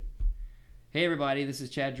Hey everybody, this is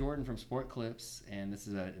Chad Jordan from Sport Clips, and this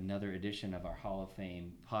is another edition of our Hall of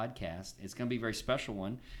Fame podcast. It's going to be a very special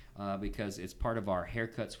one because it's part of our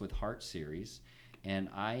Haircuts with Heart series, and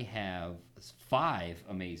I have five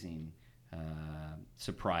amazing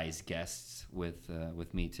surprise guests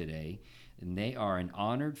with me today, and they are an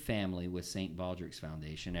honored family with St. Baldrick's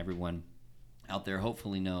Foundation. Everyone out there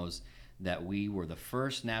hopefully knows that we were the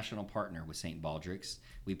first national partner with St. Baldrick's.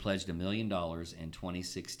 We pledged $1 million in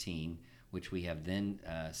 2016, which we have then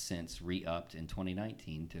since re-upped in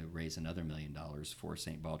 2019 to raise another $1 million for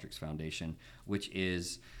St. Baldrick's Foundation, which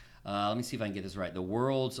is, let me see if I can get this right, the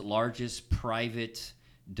world's largest private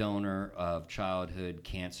donor of childhood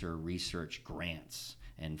cancer research grants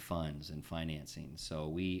and funds and financing. So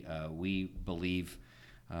we believe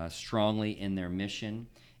strongly in their mission.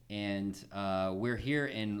 And we're here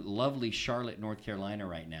in lovely Charlotte, North Carolina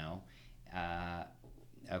right now.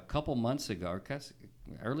 A couple months ago, or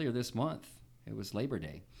earlier this month, it was Labor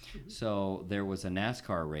Day. Mm-hmm. So there was a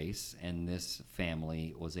NASCAR race, and this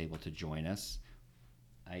family was able to join us.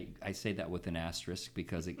 I say that with an asterisk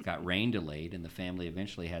because it got rain delayed, and the family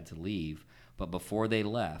eventually had to leave. But before they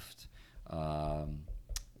left,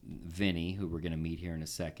 Vinny, who we're going to meet here in a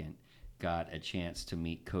second, got a chance to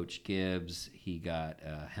meet Coach Gibbs. He got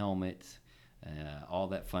a helmet, all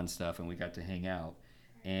that fun stuff, and we got to hang out.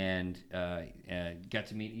 And got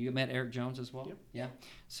to meet, you met Eric Jones as well? Yep. Yeah.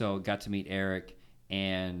 So got to meet Eric,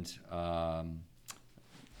 and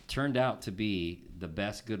turned out to be the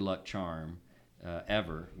best good luck charm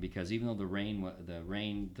ever, because even though the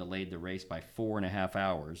rain delayed the race by 4.5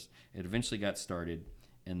 hours, it eventually got started.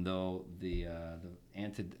 And though the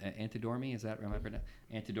Antidormi, is that remember?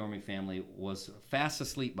 Antidormi family was fast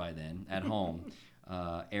asleep by then at home,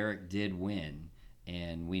 Eric did win,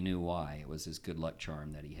 and we knew why. It was his good luck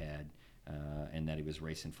charm that he had, and that he was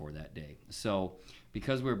racing for that day. So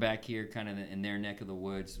because we're back here kind of in their neck of the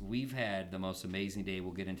woods, we've had the most amazing day.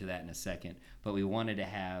 We'll get into that in a second. But we wanted to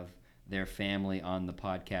have their family on the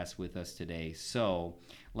podcast with us today. So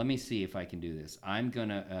let me see if I can do this. I'm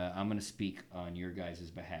gonna speak on your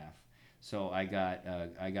guys' behalf. So I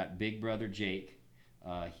got big brother Jake.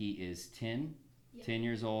 He is 10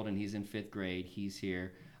 years old, and he's in 5th grade. He's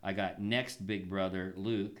here. I got next big brother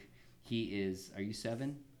Luke. He is, are you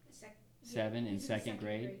 7? 7 in second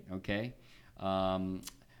grade. Okay.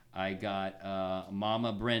 I got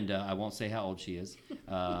Mama Brenda. I won't say how old she is.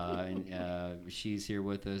 She's here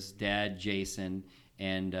with us. Dad Jason,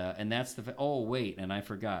 and that's the. Oh wait, and I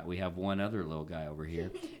forgot. We have one other little guy over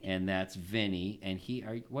here, and that's Vinny. And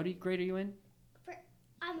what grade are you in?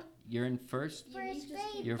 You're in first. First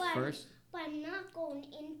grade. You're first. But I'm not going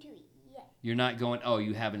into it yet. You're not going. Oh,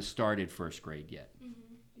 you haven't started first grade yet,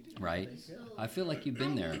 right? I feel like you've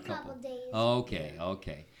been there a couple days. Okay.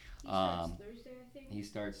 He starts Thursday, I think. He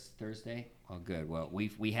starts Thursday? Oh, good. Well,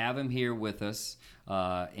 we have him here with us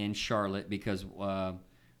in Charlotte because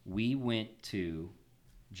we went to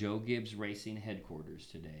Joe Gibbs Racing headquarters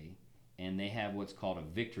today, and they have what's called a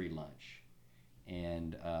victory lunch.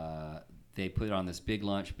 And they put on this big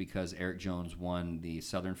lunch because Eric Jones won the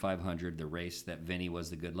Southern 500, the race that Vinny was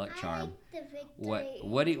the good luck charm. I like the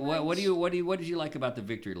victory What did you like about the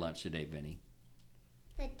victory lunch today, Vinny?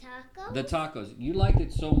 The tacos? The tacos. You liked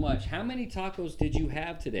it so much. How many tacos did you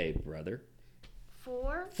have today, brother?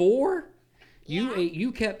 4. 4? Yeah.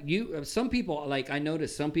 You kept some people, like I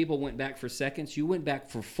noticed some people went back for seconds. You went back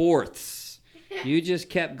for fourths. You just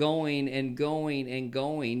kept going and going and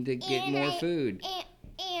going to get more food.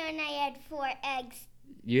 And I had 4 eggs.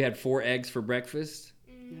 You had 4 eggs for breakfast?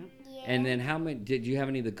 Yeah. And then how many did you have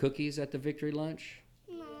any of the cookies at the victory lunch?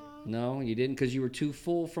 No. No, you didn't, because you were too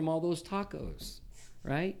full from all those tacos.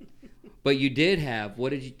 Right? But you did have,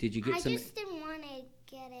 what did you get? I some? just didn't want to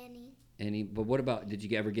get any. But what about, did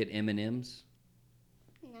you ever get M&Ms?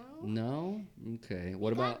 No. No? Okay.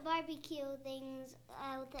 What We about? got barbecue things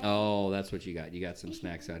out there. Oh, that's what you got. You got some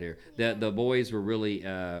snacks out here. The boys were really,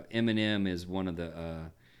 M&M is one of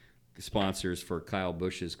the sponsors for Kyle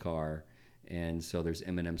Busch's car. And so there's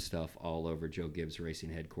M&M stuff all over Joe Gibbs Racing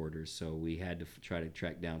headquarters. So we had to try to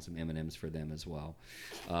track down some M&Ms for them as well.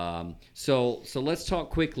 So let's talk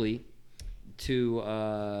quickly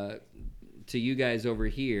to you guys over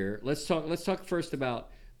here. Let's talk first about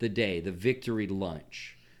the day, the victory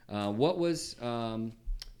lunch. What was and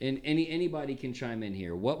anybody can chime in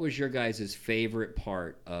here. What was your guys' favorite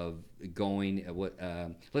part of going?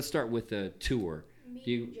 Let's start with the tour.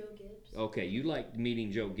 Meeting Joe Gibbs. Okay, you liked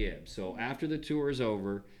meeting Joe Gibbs. So after the tour is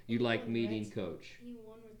over, you liked meeting Coach. He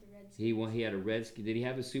won with the Redskins. He had a Redskins. Did he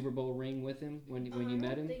have a Super Bowl ring with him when you met him?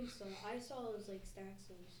 I don't think so. I saw it was like stacks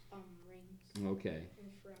of rings Okay. in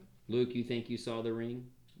front. Luke, you think you saw the ring?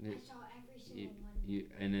 I saw every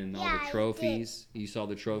and then all Yeah, the I trophies. You saw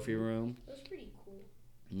the trophy room. It was pretty cool.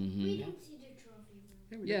 Mm-hmm. We didn't see the trophy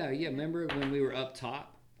room. Yeah. Remember when we were up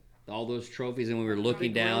top, all those trophies, and we were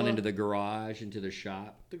looking down gorilla. into the garage, into the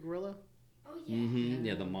shop. The gorilla. Oh yeah. Mm-hmm.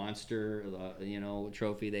 Yeah, the monster,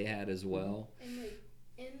 trophy they had as well. And like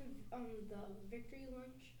in the victory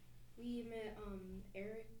lunch, we met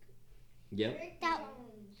Eric. Yep. That,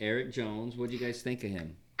 Eric Jones. What'd you guys think of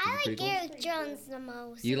him? I like cool? Eric Jones the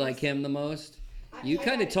most. You like him the most? You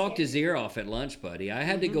kind of talked his ear off at lunch, buddy. I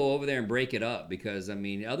had to go over there and break it up because,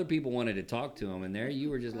 other people wanted to talk to him, and there you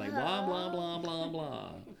were just like, blah, blah, blah, blah,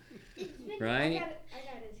 blah. Right? I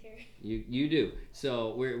got his hair. You do.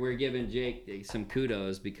 So we're giving Jake some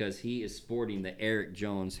kudos because he is sporting the Eric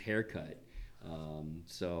Jones haircut.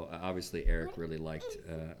 So obviously Eric really liked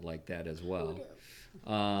that as well.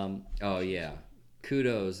 Oh, yeah.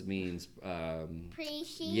 Kudos means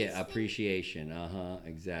Appreciation. yeah, appreciation.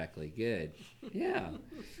 Exactly. Good. Yeah.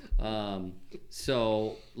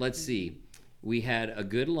 So let's see. We had a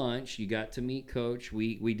good lunch. You got to meet Coach.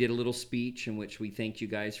 We did a little speech in which we thanked you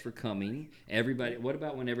guys for coming. Everybody. What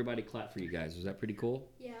about when everybody clapped for you guys? Was that pretty cool?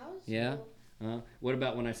 Yeah. It was Yeah. Cool. What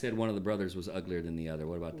about when I said one of the brothers was uglier than the other?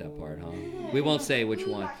 What about that part, huh? We won't say which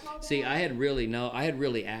one. See, I had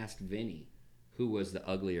really asked Vinny who was the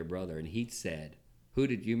uglier brother, and he said, "Who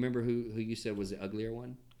did you remember? Who you said was the uglier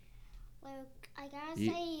one?" Well, I gotta say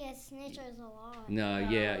he snitches a lot. No,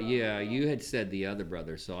 yeah, you had said the other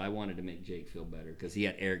brother, so I wanted to make Jake feel better because he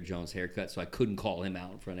had Eric Jones' haircut, so I couldn't call him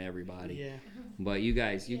out in front of everybody. Yeah. But you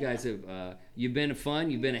guys have you've been fun.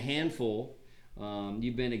 You've been a handful.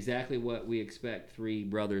 You've been exactly what we expect three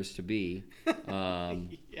brothers to be.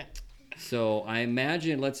 Yeah. So I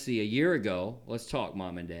imagine, let's see, a year ago, let's talk,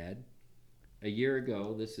 Mom and Dad. A year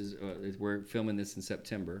ago, this is we're filming this in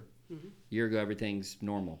September. Mm-hmm. A year ago, everything's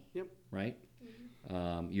normal. Yep. Right?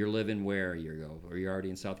 You're living where a year ago? Are you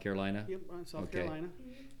already in South Carolina? Yep, I'm in South Okay. Carolina.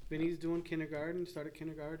 Vinny's doing kindergarten, started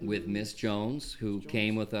kindergarten. With Miss Jones, who Jones.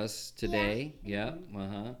 came with us today. Yeah.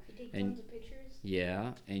 Uh-huh. We take And- tons of pictures.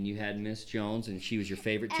 Yeah, and you had Miss Jones, and she was your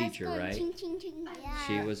favorite teacher, Aspen, right? ching, ching, ching.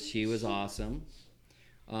 Yeah. She was awesome.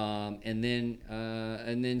 And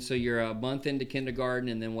then so you're a month into kindergarten,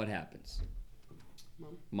 and then what happens?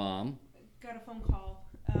 Mom. Got a phone call.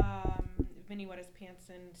 Vinny wet his pants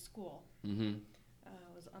in school. Mm-hmm.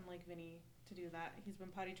 It was unlike Vinny to do that. He's been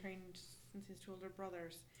potty trained since his two older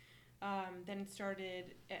brothers. Then it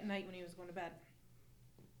started at night when he was going to bed.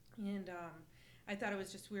 And I thought it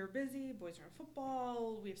was just we were busy. Boys are in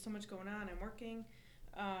football. We have so much going on. I'm working.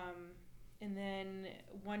 And then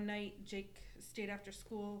one night, Jake stayed after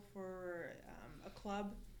school for a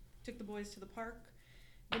club. Took the boys to the park.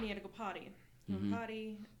 Then he had to go potty.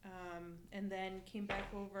 Potty, and then came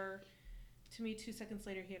back over to me 2 seconds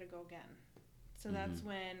later. He had to go again. So that's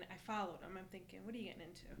when I followed him. I'm thinking, what are you getting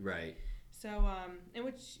into? Right. So, in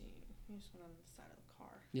which he just went on the side of the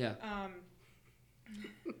car. Yeah.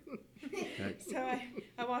 So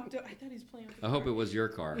I walked. I thought he was playing with the I car. hope it was your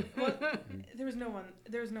car. Well, there was no one.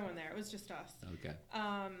 There was no one there. It was just us. Okay.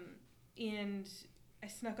 And I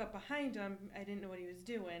snuck up behind him. I didn't know what he was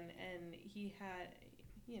doing, and he had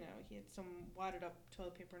some wadded up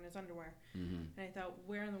toilet paper in his underwear. Mm-hmm. And I thought,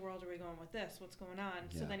 where in the world are we going with this? What's going on?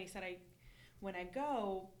 Yeah. So then he said, when I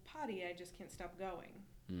go potty, I just can't stop going.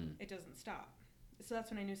 Mm. It doesn't stop. So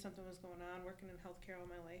that's when I knew something was going on, working in healthcare all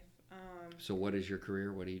my life. So what is your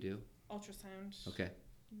career? What do you do? Ultrasound. Okay.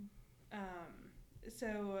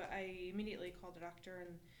 So I immediately called a doctor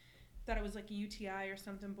and thought it was like a UTI or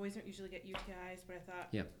something. Boys don't usually get UTIs, but I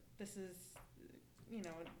thought, this is,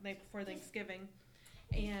 night before Thanksgiving.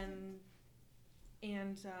 And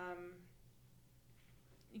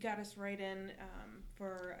you got us right in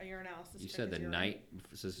for a urinalysis. You said the night,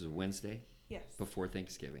 so this is Wednesday? Yes. Before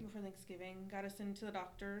Thanksgiving? Before Thanksgiving. Got us into the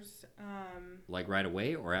doctors. Like right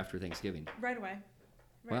away or after Thanksgiving? Right away.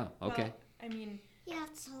 Wow, okay. Well, I mean... Yeah,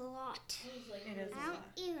 it's a lot. It is I a don't lot.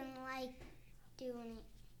 even like doing it.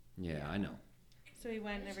 Yeah, I know. So he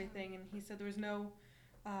went and everything, and he said there was no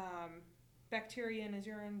bacteria in his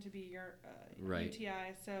urine to be Right.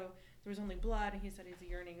 UTI, so there was only blood, and he said he's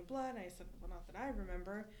urinating blood. And I said, well, not that I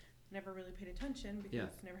remember. Never really paid attention because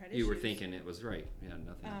never had issues. You were thinking it was right. Yeah,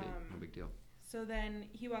 nothing big, no big deal. So then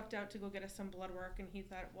he walked out to go get us some blood work, and he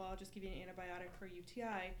thought, well, I'll just give you an antibiotic for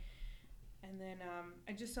UTI. And then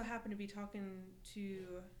I just so happened to be talking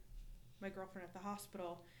to my girlfriend at the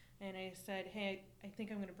hospital, and I said, hey, I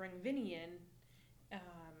think I'm going to bring Vinny in,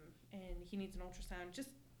 and he needs an ultrasound. Just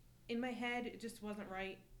in my head, it just wasn't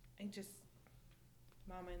right.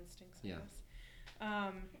 Mama instincts, I guess.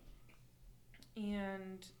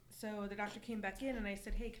 And so the doctor came back in, and I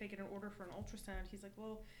said, hey, can I get an order for an ultrasound? He's like,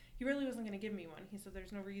 well, he really wasn't going to give me one. He said,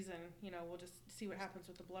 "There's no reason. We'll just see what happens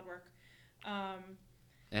with the blood work."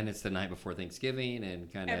 And it's the night before Thanksgiving,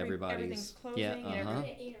 and kind of everybody's everything's closing. yeah, And I uh-huh. could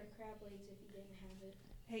have ate our crab legs if you didn't have it.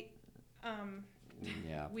 Hey,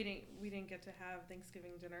 Yeah. we didn't get to have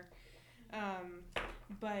Thanksgiving dinner,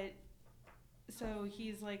 but so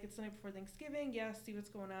he's like, "It's the night before Thanksgiving. Yeah, see what's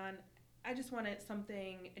going on." I just wanted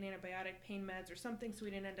something, an antibiotic, pain meds, or something, so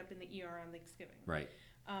we didn't end up in the ER on Thanksgiving. Right.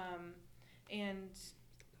 And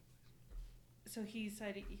so he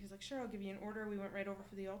said, he was like, "Sure, I'll give you an order." We went right over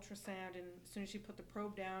for the ultrasound, and as soon as she put the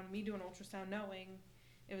probe down, me doing ultrasound, knowing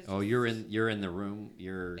it was. Oh, just, you're in the room.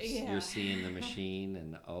 You're Yeah. seeing the machine,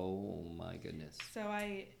 and oh my goodness. So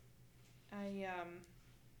I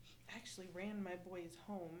actually ran my boys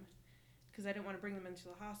home because I didn't want to bring them into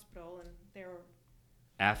the hospital, and they were.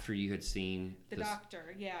 After you had seen The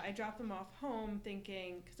doctor, yeah. I dropped them off home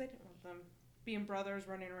thinking, because I didn't want them being brothers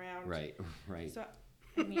running around. Right. So,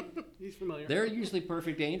 I mean. He's familiar. They're usually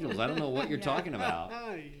perfect angels. I don't know what you're Yeah. talking about.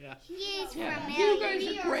 Yeah. He is Yeah. familiar. You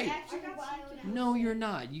guys are great. Actually wild. No, you're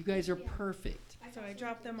not. You guys are perfect. So I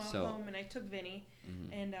dropped them off So- home, and I took Vinny. Mhm.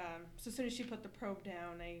 And so as soon as she put the probe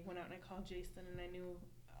down, I went out and I called Jason, and I knew,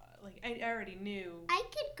 I already knew. I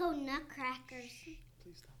could go nutcrackers.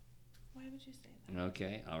 Please stop. Why would you say that?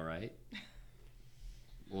 Okay, all right.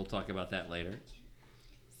 We'll talk about that later.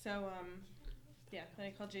 So, yeah, then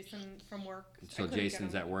I called Jason from work. I So couldn't get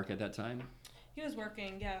Jason's him. at work at that time? He was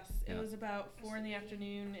working, yes. Yeah. It was about 4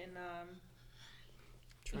 p.m, and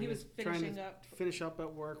Trying he was to- trying finishing to up. Finish up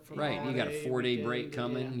at work for the Right, you got a holiday 4-day weekend, break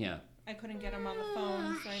coming, yeah. I couldn't get him on the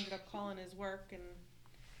phone, so I ended up calling his work, and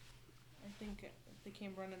I think they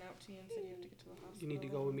came running out to you and said you have to get to the hospital. You need to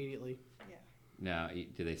go immediately. Yeah. Now,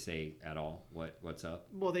 did they say at all what's up?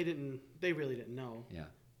 Well, they really didn't know. Yeah.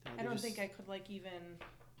 I don't think I could even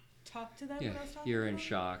talk to them Yeah, when I was talking you're to in them.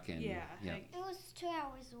 shock and Yeah. yeah. It was 2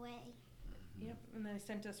 hours away. Yep, and they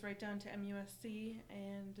sent us right down to MUSC,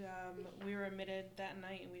 and we were admitted that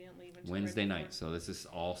night, and we didn't leave until Wednesday right night, before. so this is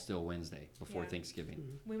all still Wednesday before Yeah.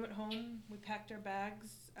 Thanksgiving. We went home, we packed our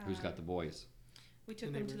bags. Who's got the boys? We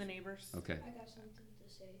took The them to the neighbors. Okay. I got something to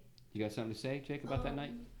say. You got something to say, Jake, about that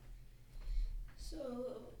night?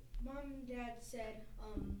 So, mom and dad said,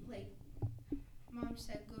 mom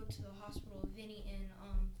said go to the hospital with Vinny, and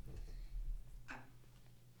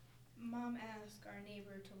mom asked our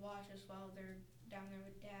neighbor to watch us while they're down there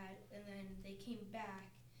with dad, and then they came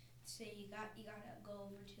back to say you gotta go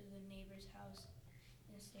over to the neighbor's house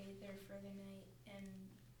and stay there for the night. And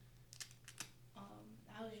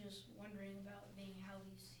I was just wondering about Vinny, how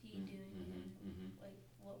is he doing, and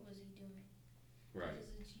what was he doing? Right.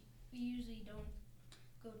 Because we usually don't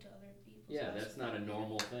go to other people's Yeah, houses that's not a like that.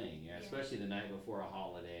 normal thing, Yeah. especially the night before a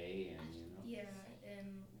holiday, and Yeah,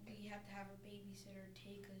 and we have to have a babysitter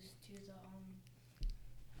take us to the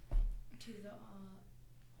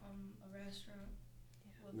a restaurant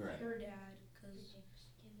with Right. her dad, cause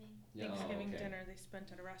Thanksgiving okay. dinner they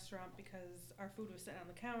spent at a restaurant because our food was sitting on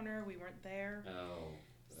the counter. We weren't there. Oh,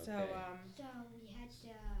 okay. So, So we had to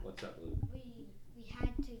What's up, Luke? we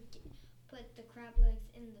had to put the crab legs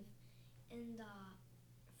in the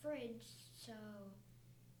fridge so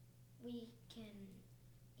we can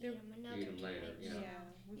eat They're- them another Eat 'em 2 later, weeks.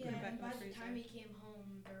 yeah. we put yeah, them back and in the by the freezer. time we came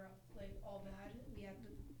home, they're all bad. We had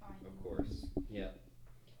to buy Of them. course. Yeah.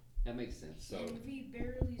 That makes sense. So, And we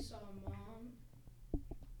barely saw mom.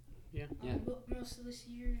 Yeah. Yeah. Most of this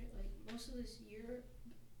year,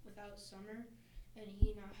 without summer, and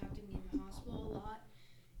he not have to be in the hospital a lot,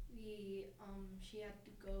 she had to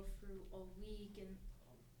go through a week,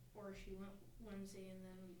 or she went Wednesday, and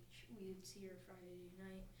then we would see her Friday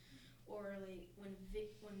night, or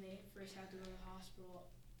when they first had to go to the hospital,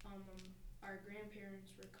 our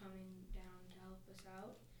grandparents were coming down to help us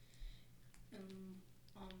out,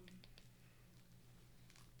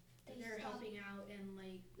 and they're stopped- helping out, and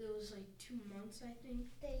it was 2 months, I think,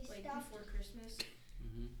 They stopped. before Christmas.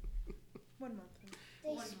 1 month.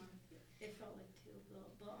 They 1 s- month. It felt like 2,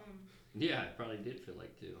 but yeah, it probably did feel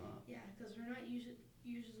like 2, huh? yeah, because we're not usually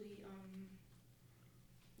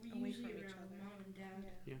we're Away usually from each around other. mom and dad.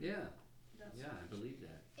 Yeah. Yeah. That's Yeah, I believe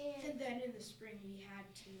that. And then in the spring we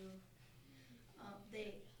had to.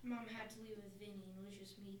 Mom had to leave with Vinny, and it was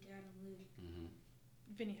just me, dad, and Luke. Mm-hmm.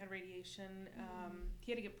 Vinny had radiation.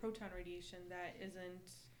 He had to get proton radiation. That isn't.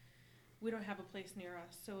 We don't have a place near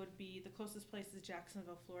us, so it'd be the closest place is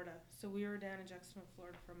Jacksonville, Florida. So we were down in Jacksonville,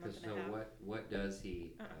 Florida for a month and So a half. what does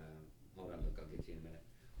he? Uh-uh. Hold on, look, I'll get to you in a minute.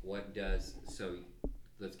 What does so?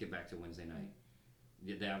 Let's get back to Wednesday night.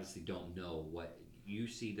 They obviously don't know what you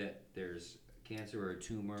see, that there's cancer or a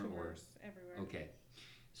tumor Tumors everywhere. Okay,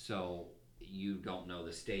 so you don't know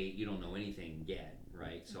the state. You don't know anything yet.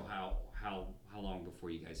 right? So how long before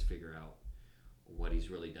you guys figure out what he's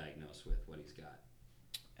really diagnosed with, what he's got?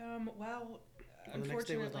 Well, And the next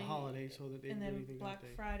day was the unfortunately, holiday, so that they and didn't do then anything Black that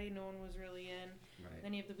day. Friday, no one was really in. Right.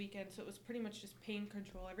 Any of the weekend, so it was pretty much just pain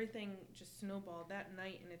control. Everything just snowballed that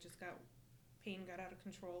night, and it just pain got out of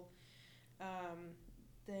control.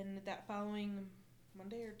 Then that following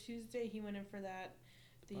Monday or Tuesday, he went in for the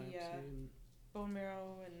Biopsy and bone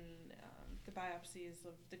marrow and the biopsies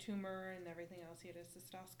of the tumor and everything else. He had a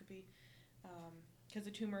cystoscopy because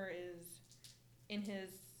the tumor is in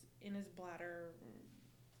his bladder,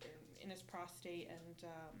 in his prostate, and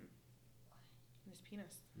in his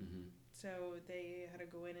penis. Mm-hmm. So they had to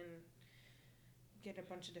go in and get a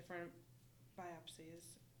bunch of different biopsies,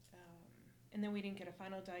 and then we didn't get a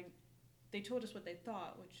final They told us what they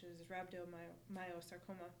thought, which is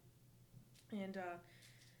rhabdomyosarcoma, and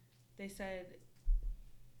they said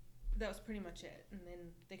that was pretty much it. And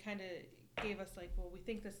then they kind of gave us like, well, we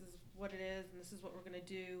think this is what it is, and this is what we're gonna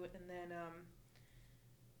do. And then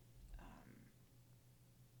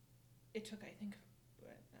it took, I think,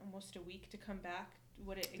 almost a week to come back.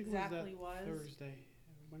 What it I think exactly it was that was. Thursday,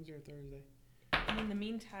 Wednesday or Thursday. And in the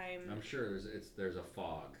meantime, I'm sure there's a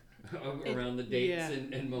fog around the dates Yeah.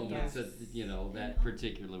 and moments Yes. of that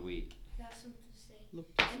particular week. Got something to say. Look,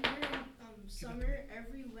 And during summer,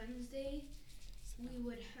 every Wednesday, we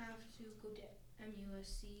would have to go to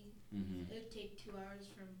MUSC. Mm-hmm. It would take 2 hours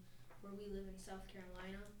from where we live in South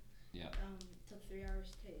Carolina. Yeah. Took 3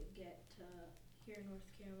 hours to get to here in North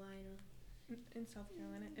Carolina. in South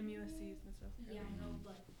Carolina, MUSC is in South Yeah, Carolina. I know,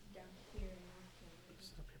 but down here in North Carolina.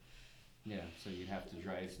 Yeah, so you'd have to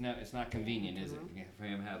drive. It's not convenient, is it, for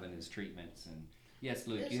him having his treatments? And yes,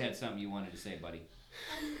 Luke, you had something you wanted to say, buddy.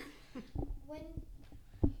 When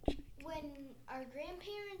our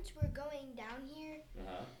grandparents were going down here,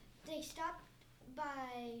 they stopped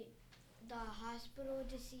by the hospital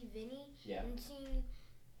to see Vinny Yeah. and seeing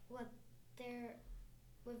what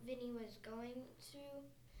Vinny was going through.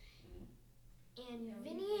 And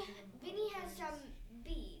Yeah, Vinny has some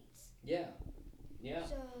beads. Yeah. Yeah.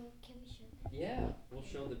 So can we show them? Yeah. We'll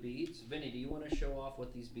show the beads. Vinny, do you want to show off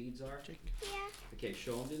what these beads are? Yeah. Okay,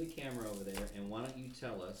 show them to the camera over there, and why don't you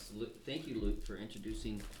tell us? Thank you, Luke, for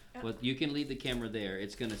introducing. Well, you can leave the camera there.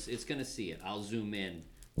 It's gonna see it. I'll zoom in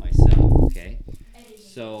myself. Okay.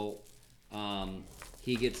 So,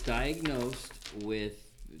 he gets diagnosed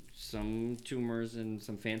with some tumors and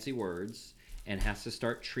some fancy words, and has to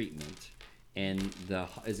start treatment. And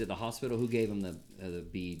is it the hospital who gave him the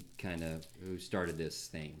bead who started this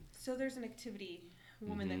thing? So there's an activity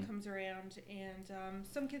woman Mhm. that comes around, and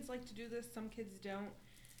some kids like to do this, some kids don't.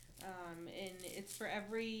 And it's for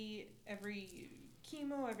every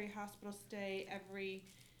chemo, every hospital stay, every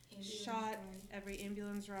shot, every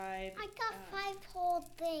ambulance ride. I got 5 whole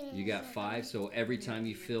things. You got 5, so every time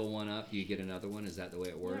you fill one up, you get another one. Is that the way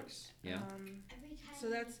it works? Yeah. Every time. So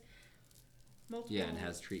that's multiple. Yeah, and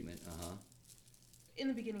has treatment. In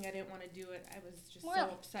the beginning, I didn't want to do it. I was just More so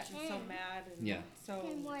like upset and so 10. mad, and Yeah. so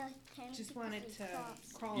More like 10 just because wanted it's to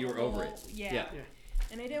soft. crawl. You the were over whole- it. Yeah. Yeah.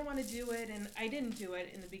 And I didn't want to do it, and I didn't do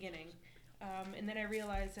it in the beginning. And then I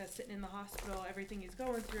realized that sitting in the hospital, everything he's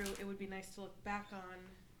going through, it would be nice to look back on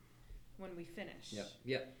when we finish. Yep.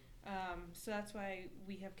 Yep. So that's why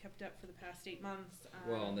we have kept up for the past 8 months.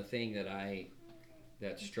 Well, and the thing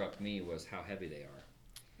that struck me was how heavy they are,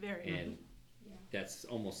 Very. and Yeah. that's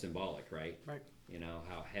almost symbolic, right? Right. You know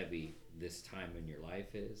how heavy this time in your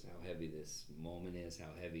life is, how heavy this moment is,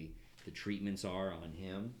 how heavy the treatments are on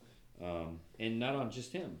him, and not on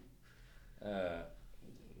just him.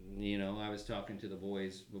 I was talking to the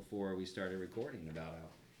boys before we started recording about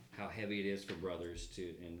how heavy it is for brothers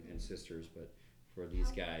and sisters, but for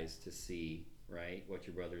these guys to see, right, what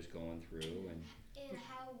your brother's going through, and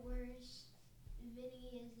how worse Vinny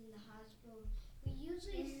is in the hospital. We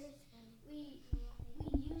usually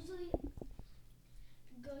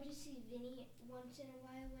go to see Vinny once in a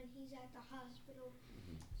while when he's at the hospital.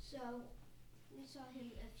 So we saw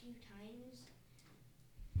him a few times.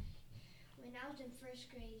 When I was in 1st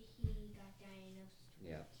grade, he got diagnosed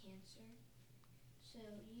with cancer. So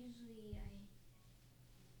usually I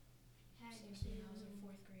had Same to thing, I was in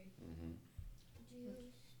 4th grade. do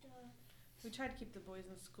stuff. We try to keep the boys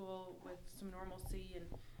in school with some normalcy, and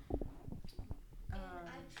And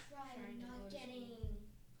I tried trying to not go to getting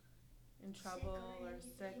in trouble or or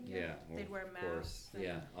sick. anything. yeah, They'd wear of course, masks and-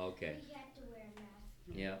 yeah, okay, We had to wear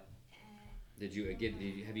masks. yeah.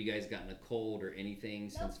 Have you guys gotten a cold or anything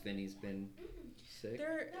since Vinny's been sick? Not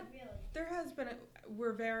really. There has been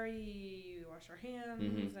we wash our hands,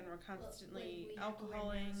 Mhm. and we're constantly We have to wear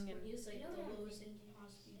masks alcoholing, when and you say No, the no, lowest we it didn't can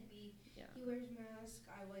possibly be. Yeah. He wears mask.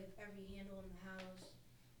 I wipe every handle in the house.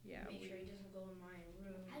 Yeah. Make sure he doesn't go in my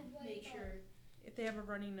room. I wipe Make sure. If they have a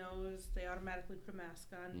runny nose, they automatically put a mask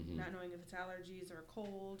on, Mhm. not knowing if it's allergies or a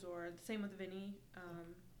cold, or the same with Vinny.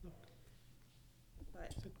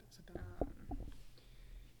 But Sit down.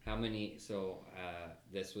 How many? So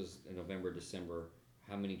this was in November, December.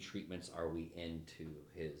 How many treatments are we into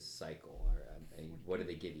his cycle? Or, what do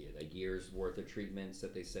they give you? A year's worth of treatments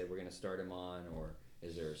that they say we're going to start him on, or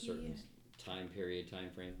is there a certain time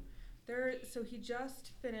frame? So he just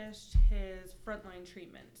finished his frontline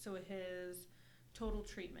treatment, so his total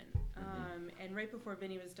treatment. And right before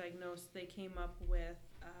Vinny was diagnosed, they came up with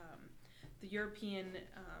the European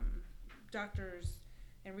doctors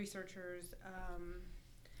and researchers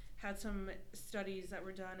had some studies that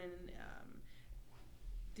were done, and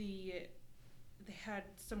they had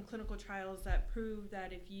some clinical trials that proved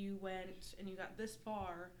that if you went and you got this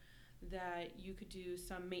far, that you could do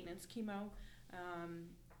some maintenance chemo.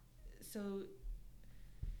 So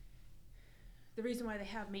the reason why they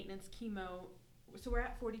have maintenance chemo, so we're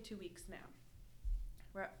at 42 weeks now.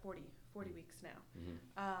 We're at 40 weeks now.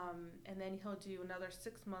 And then he'll do another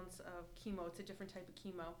 6 months of chemo. It's a different type of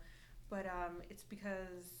chemo, but it's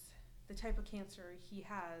because the type of cancer he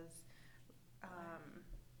has,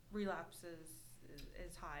 relapses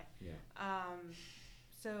is high. Yeah.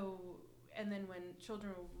 So, and then when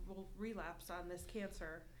children will relapse on this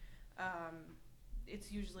cancer,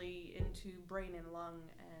 it's usually into brain and lung,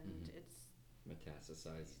 and it's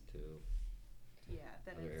metastasized to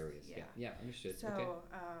then other areas. Yeah, understood. So, okay.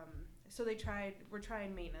 So we're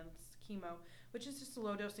trying maintenance chemo, which is just a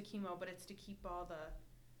low dose of chemo, but it's to keep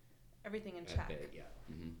everything in check. Bay, yeah.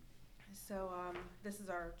 So this is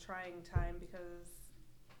our trying time because,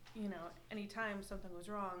 anytime something goes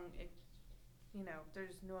wrong,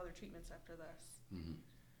 there's no other treatments after this.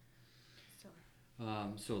 So.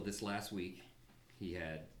 So this last week, he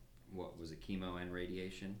had, what was it, chemo and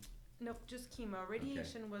radiation? Nope, just chemo.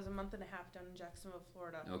 Radiation was a month and a half down in Jacksonville,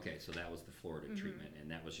 Florida. Okay, so that was the Florida treatment, and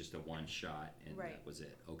that was just a one shot, and that was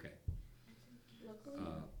it. Okay. Luckily, I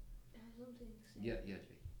have something to say. Yeah, Jay.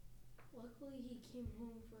 Luckily, he came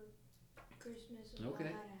home for Christmas, and Okay.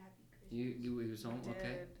 I had a happy Christmas. He was home.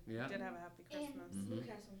 Okay. Yeah. Did have a happy Christmas. And Luke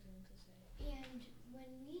has something to say. And when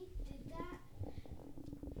we did that,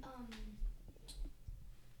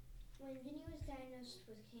 when Vinny was diagnosed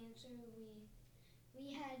with cancer,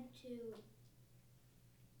 we had to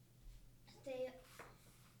stay.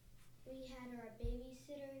 We had our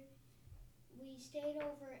babysitter. We stayed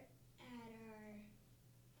over at our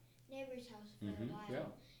neighbor's house for a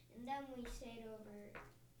while, and then we stayed over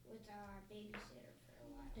with our babysitter for a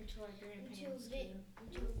while Until our grandparents came.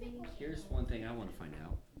 Until Vinny came. Here's one thing I want to find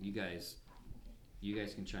out. You guys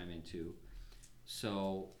can chime in too.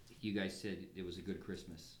 So you guys said it was a good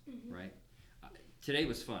Christmas, right? Today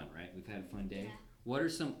was fun, right? We've had a fun day. Yeah. What are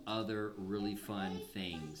some other really fun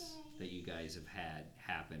things that you guys have had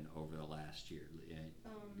happen over the last year?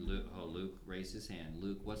 Luke raised his hand.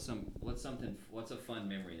 Luke, what's a fun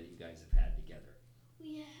memory that you guys have had together?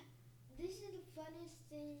 This is the funnest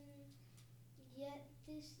thing yet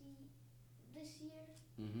this year.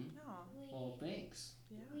 Well, thanks.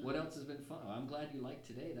 Yeah. What else has been fun? I'm glad you liked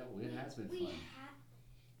today. It has been fun.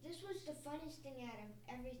 This was the funnest thing out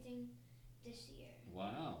of everything this year.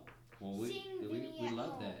 Wow. Well, Seeing we Vinny at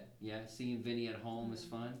love home. that. Yeah, seeing Vinny at home is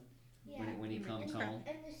fun. Yeah. When he comes home,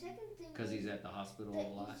 And the second thing because is he's at the hospital the a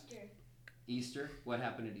lot. Easter. Easter? What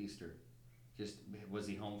happened at Easter? Just was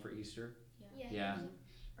he home for Easter? Yeah.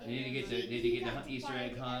 Did he get the Easter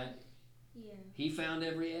egg hunt? Yeah. He found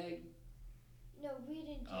every egg. No, we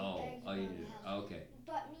didn't do Oh, eggs you around did. the house. Okay.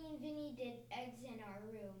 But me and Vinny did eggs in our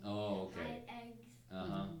room. Oh, okay. I had eggs Uh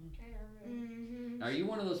huh. in our room. Are you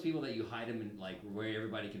one of those people that you hide them in like where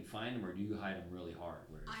everybody can find them, or do you hide them really hard?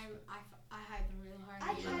 Where I hide them really hard. I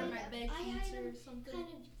Under hide my them- bed I hide sheets them or something. Kind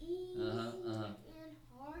of easy and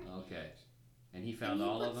hard. Okay. And he And found he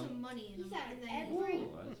all put of them. some money in He them. found And then every-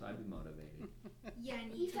 Ooh, I'd be motivated. yeah,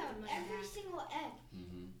 and He he took the found money every back. single egg.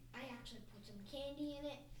 Mm-hmm. I actually put some candy in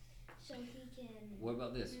it so he can. What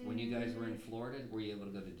about this? When you guys were in Florida, were you able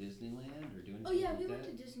to go to Disneyland or do anything Oh yeah, like we that? went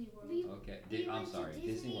to Disney World. We- Okay. We I'm went to sorry, Disney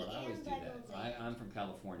Disney World. I always and do that. Legoland. I'm from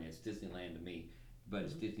California. It's Disneyland to me, but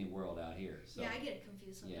it's Disney World out here. So yeah, I get it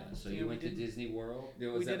confused yeah. sometimes. So Yeah, you we went to did- Disney World?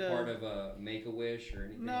 Was we that did part of a Make-A-Wish or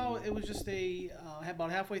anything? No, it was just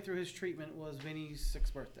about halfway through his treatment was Vinny's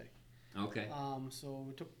 6th birthday. Okay. So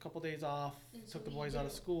we took a couple days off, And so took the we boys out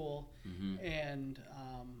of did- school, Mm-hmm. and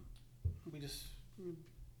we just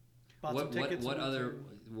Bought some tickets. What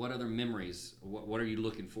other memories? What are you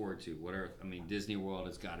looking forward to? Disney World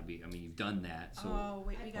has got to be. I mean, you've done that. So Oh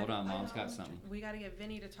wait, we got. hold on, Mom's got something. We got to get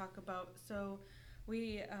Vinny to talk about. So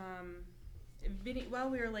we, Vinny, while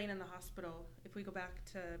we were laying in the hospital, if we go back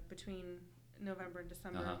to between November and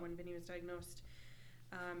December when Vinny was diagnosed,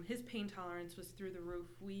 his pain tolerance was through the roof.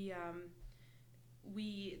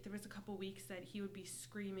 There was a couple weeks that he would be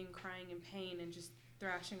screaming, crying in pain, and just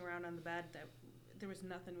thrashing around on the bed that there was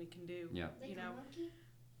nothing we can do. Yeah. You know.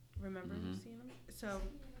 Remember seeing him? So.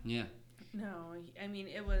 Yeah. No, I mean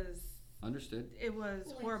it was. Understood. It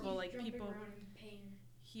was horrible. Like people. Around in pain.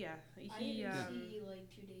 Yeah. I didn't see like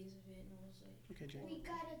 2 days of it, and I was like. Okay, Jane. We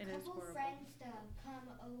got a It is couple horrible. friends to come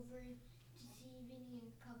over to see Vinny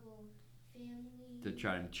and a couple family. To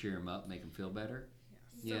try and cheer him up, make him feel better.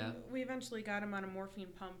 So Yeah. we eventually got him on a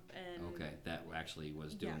morphine pump, and Okay, that actually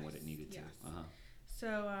was doing what it needed to. Yes.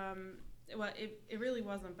 So well, it really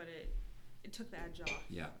wasn't, but it took the edge off.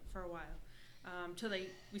 Yeah. For a while, till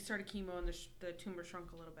we started chemo and the tumor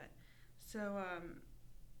shrunk a little bit. So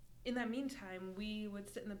in that meantime, we would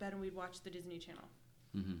sit in the bed and we'd watch the Disney Channel.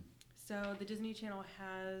 Mm-hmm. So the Disney Channel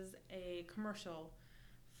has a commercial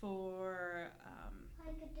for.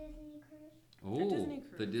 Like a Disney cruise. Oh, Disney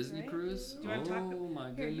the cruise, Disney right? cruise. Do you wanna talk Oh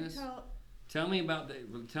my Here, you goodness! tell. Tell me about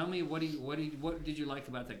Tell me what did you like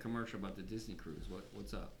about that commercial about the Disney cruise?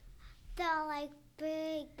 What's up? The like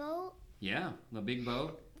big boat. Yeah, the big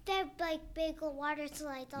boat. They're like big water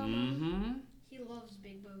slides on them. Mm-hmm. He loves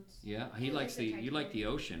big boats. Yeah, he I likes like the you like the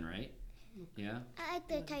Titanic. ocean, right? Yeah, I like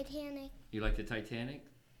the Titanic. you like the Titanic,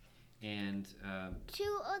 and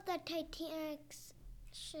 2 of the Titanic's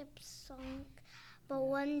ships sunk, but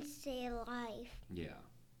one stayed alive. yeah,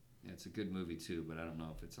 it's a good movie too. But I don't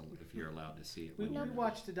know if you're allowed to see it. We when you're-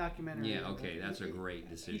 watched the documentary. Yeah, okay, that's a great He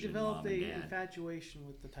decision, developed Mom and a Dad. infatuation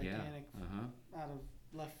with the Titanic out of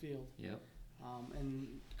left field, Yep.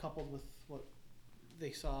 and coupled with what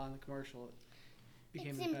they saw in the commercial, it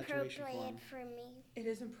became It's an infatuation for him. inappropriate for me. It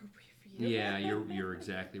is appropriate for you. Yeah, you're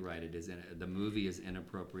exactly right. It is. The movie is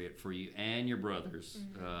inappropriate for you and your brothers.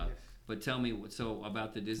 Yes. But tell me, so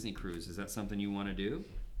about the Disney cruise, is that something you want to do?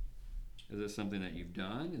 Is it something that you've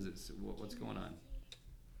done? Is it what's going on?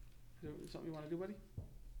 Is there something you want to do, buddy?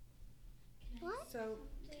 What? So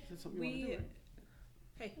Is that something you want to do?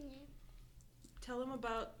 Right? hey, tell them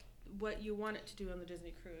about what you want it to do on the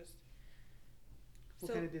Disney cruise. What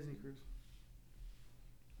So- kind of Disney cruise?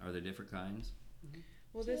 Are there different kinds?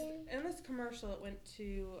 Well, in this commercial, it went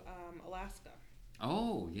to Alaska.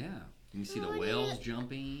 Oh yeah, you can see the whales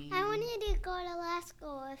jumping. I wanted to go to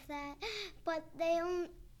Alaska with that, but they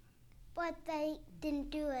didn't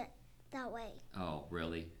do it that way. Oh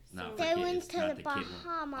really? Not So- for They kids. went to not the the kid one.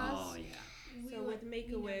 Bahamas. Oh yeah. So with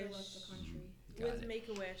Make-A-Wish, we never left the country. Got with it.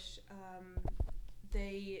 Make-A-Wish,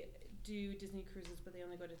 they do Disney cruises, but they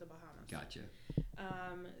only go to the Bahamas. Gotcha.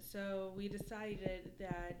 So we decided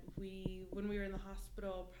that when we were in the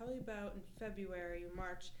hospital, probably about in February or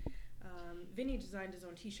March, Vinny designed his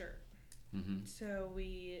own T-shirt. Mm-hmm. So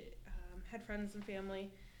we had friends and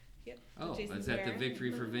family. Yep. that Oh, Jason's is that the wearing.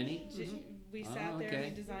 victory for Vinny? We Oh, sat there okay.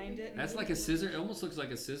 and we designed it. That's like a scissor. It almost looks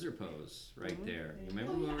like a scissor pose right Mhm. there. You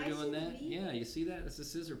remember Oh, when yeah, we I were doing see the that? V. Yeah, you see that? It's a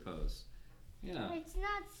scissor pose. Yeah. It's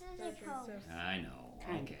not scissor That's pose. So- I know.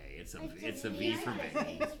 Okay, it's It's a a V V. for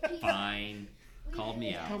Vinny. Fine. Called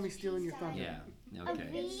me Tell out. me stealing your thunder. Yeah. A Okay.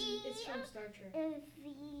 V. It's from Star Trek. A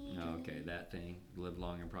V. Okay, that thing. Live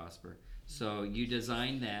long and prosper. So you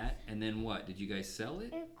designed that, and then what? Did you guys sell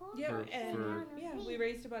it? It goes Yeah, For- and for- yeah, we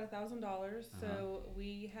raised about $1,000, so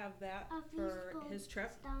we have that A V for goes his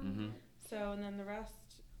trip. down. Mm-hmm. So and then the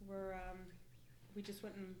rest were we just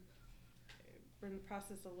went and we're in the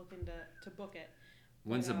process of looking to book it.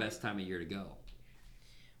 When's the Um, best time of year to go?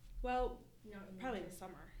 Well, Not in the probably in winter. the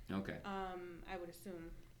summer. Okay. I would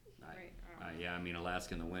assume. I- Right. I don't know. Yeah, I mean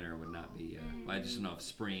Alaska in the winter would not be. I just don't know if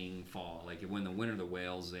spring, fall, like when the winter the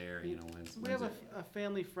whales there. You know when's We have it? a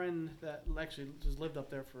family friend that actually just lived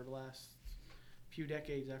up there for the last few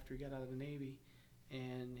decades after he got out of the Navy,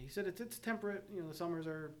 and he said it's temperate. You know, the summers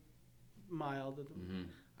are mild. Mhm.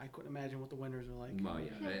 I couldn't imagine what the winters are like. Oh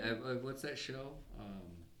yeah. What's that show?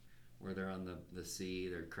 Where they're on the sea,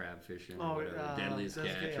 they're crab fishing or Oh, whatever, Deadliest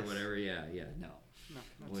Deadliest Catch or Catch. whatever. Yeah, no,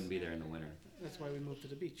 No, wouldn't be there in the winter. That's why we moved to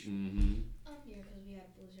the beach. Mm-hmm. Yeah, because we had a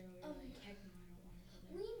blizzard and we were like, heck no, I don't want to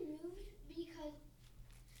go We there. moved because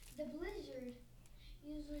the blizzard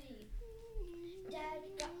usually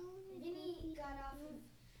Vinny got off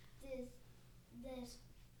of this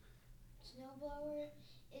snowblower.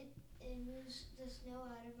 It moves the snow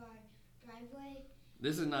out of our driveway.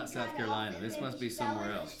 This is not He South got Carolina. off This and must he be fell somewhere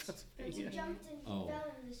in the else. And he jumped and he Oh.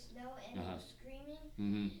 fell in the snow and he Uh-huh. was screaming.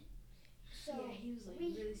 Mm-hmm. So yeah, he was like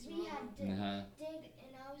we really small. we had to dig,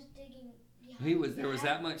 and I was digging behind. There was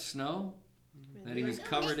that much snow that he was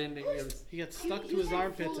covered in. He got stuck to his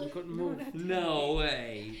armpits and couldn't move. No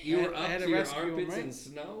way! You were I up had to to your rescue him, armpits right? in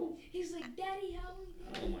snow. He's like, Daddy, help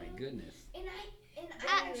me. Oh my goodness! And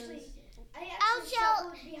I actually I'll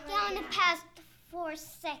shoveled show behind down the that. past 4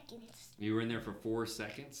 seconds. You were in there for 4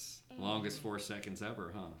 seconds. Longest 4 seconds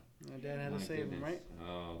ever, huh? My dad had My to save him, goodness. right?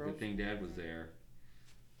 Oh, Bro. good thing Dad was there.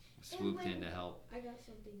 Swooped in to help. I got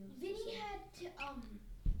something else. Vinny had to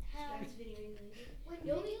have That's video related. when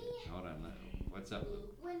The only- Hold on. What's up?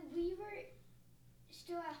 when we were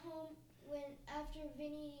still at home, when after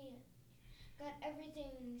Vinny got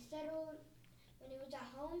everything settled, when he was at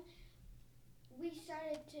home, we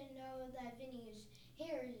started to know that Vinny's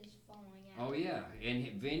hair is falling out. Oh yeah,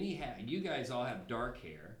 and Vinny had. You guys all have dark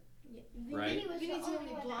hair, Yeah. right? Vinny was Vinny's the the only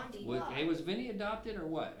only one blondie. that Was, was. hey, was Vinny adopted or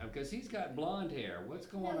what? Because he's got blonde hair. What's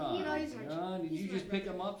going No, on? he's my- Did he's you my just pick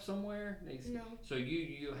brother. him up somewhere? No. So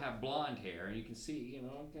you have blonde hair, and you can see,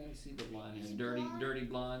 I can see the blonde hair, He's dirty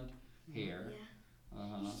blonde. blonde hair. Yeah.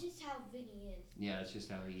 Uh-huh. He's just how Vinny is. Yeah, that's just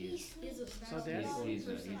how he is. He's a So sassy Daddy- He's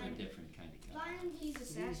a person. different kind of guy. Blonde, He's a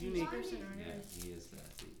sassy unique. person on Yeah, earth. he is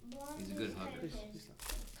sassy. blonde He's a good is kind hugger. of his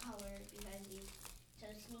color because he's so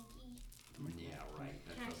sneaky. Yeah, right.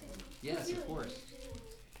 That's Can I right. say something? Yes, of course.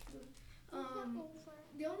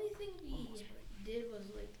 The only thing we did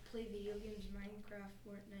was like play video games, Minecraft,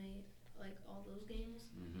 Fortnite, like all those games.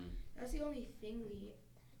 Mm-hmm. That's the only thing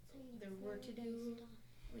there were to do.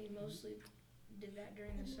 We mostly did that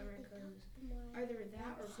during the summer because either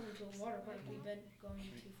that or going to a water park. We've been going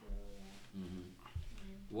to for a while. Mm-hmm.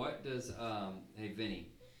 What does hey Vinny,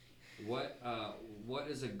 what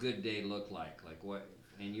does a good day look like? Like what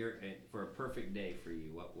for a perfect day for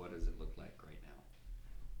you? What does it look like right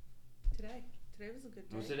now? Today was a good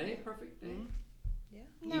day. Was today a perfect day? Yeah.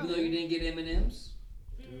 No. Even though you didn't get M&Ms?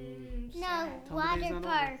 No, Sad. Tell me water days not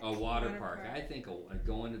park. A water Water park. park. I think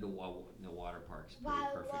going to the water park is a pretty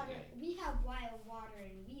Wild perfect water. day. We have wild water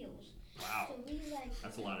and wheels. Wow, So we like.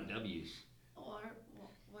 that's a lot of W's. Water wheels.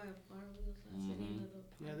 That's the name of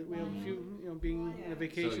the Yeah, park. that we have a few, being in Yeah. a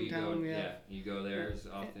vacation so you town, go, we have, yeah, you go there as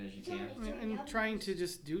often as you can. and trying to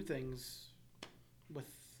just do things with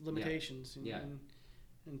limitations, and, Yeah.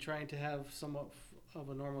 and trying to have somewhat of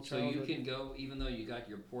a normal So childhood. you can go, even though you got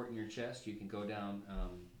your port in your chest, you can go down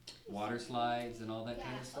water slides and all that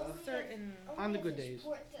kind of stuff. Certain. On the good days.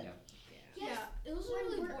 Yeah. Yeah, it was when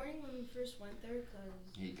really we're- boring when we first went there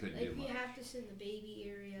because You couldn't like do we much. have to sit in the baby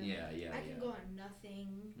area. Yeah. I can go on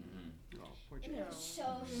nothing. Mm-hmm. Oh, poor And Jim. it was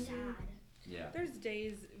so sad. Yeah. There's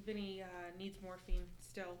days Vinny needs morphine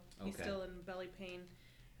still. He's Okay. still in belly pain.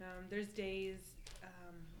 There's days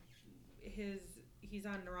he's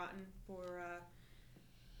on Neurontin for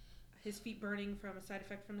his feet burning from a side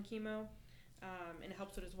effect from the chemo, and it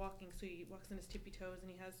helps with his walking. So he walks on his tippy toes, and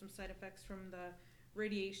he has some side effects from the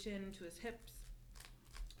radiation to his hips,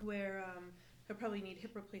 where he'll probably need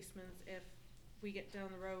hip replacements if we get down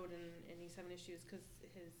the road and he's having issues because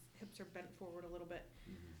his hips are bent forward a little bit.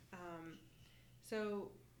 So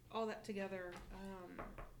all that together,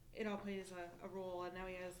 it all plays a role, and now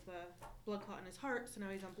he has the blood clot in his heart, so now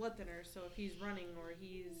he's on blood thinners. So if he's running or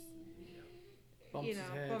he's Bumps his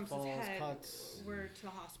head, bumps falls, his head, cuts. we're to the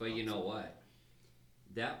hospital. But you know what?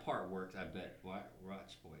 That part works, I bet. Watch,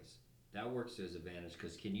 boys. That works to his advantage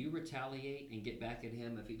because can you retaliate and get back at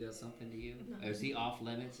him if he does something to you? No. Is he off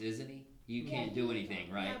limits, isn't he? You Yeah, can't do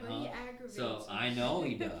anything, right? Yeah, but he aggravates. So us. I know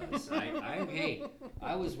he does. Hey,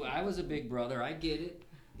 I was a big brother. I get it.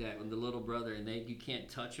 That when the little brother and you can't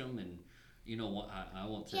touch him, and you know what? I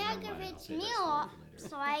won't say. He never mind, I'll aggravates say me that a story lot, for later.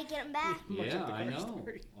 so I get him back. Much Yeah, like the I car know.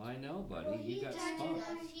 story. I know, buddy. Well, You he got touches spunk.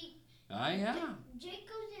 us. Yeah. Jake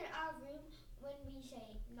goes in our room when we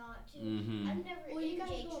say not to. Mm-hmm. I'm never Well, you in guys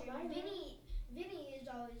Jake's go in my room. room. Vinny is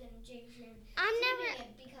always in Jake's room. I'm sleeping never.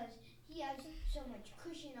 it because he has so much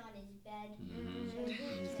cushion on his bed. Mm-hmm. So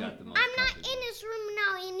He's got the most I'm not comfy in bed. his room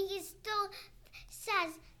now, and he still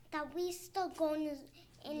says that we still go in his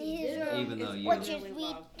room, Even though you. which is Really we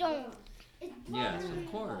love. don't. it's Yes, brotherly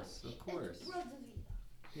of course, love. of course. It's brotherly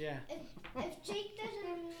love. Yeah. If Jake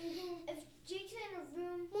if Jake's in a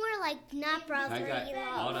room, More like not brotherly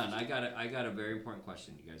Hold love. on, I got a very important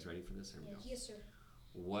question. You guys ready for this? Here we go. Yes, sir.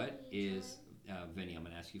 What is Vinny? I'm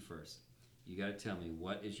gonna ask you first. You got to tell me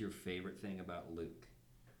what is your favorite thing about Luke?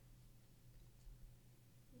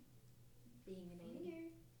 Being an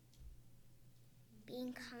idiot.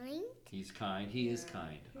 Being kind. He's kind. He is Yeah.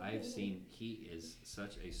 kind. I've seen. He is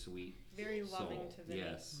such a sweet Very loving soul. to Vinny.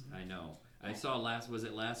 Yes, I know. I saw was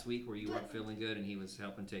it last week where you weren't feeling good and he was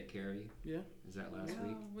helping take care of you? Yeah. Is that last Oh,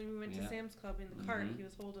 week? when we went to Yeah. Sam's Club in the cart, Mhm. he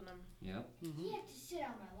was holding them. Yep. He had to sit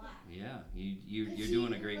on my lap. Yeah. 'Cause You're he doing a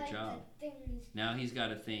didn't great like job. the things. Now he's got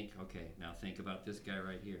to think. Okay. Now think about this guy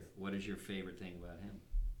right here. What is your favorite thing about him?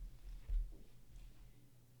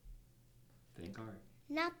 Think hard.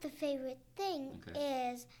 Not the favorite thing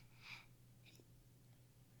Okay. is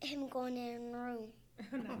him going in a room.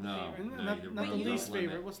 Not No. favorite. No, Not you're the running least off limit.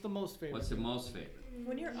 favorite. What's the most favorite? What's the most favorite?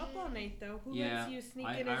 When you're up all night though, who Yeah, lets you sneak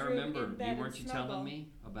I in his room remember. in bed Weren't and you snuggle? telling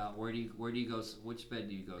me about where do you go? Which bed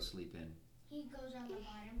do you go sleep in? He goes on the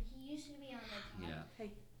bottom. He used to be on the top. Yeah.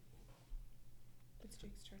 It's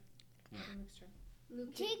Jake's turn. Yeah. Luke's turn.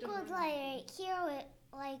 Luke Jake kicked was him like out.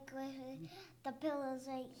 right here with the pillows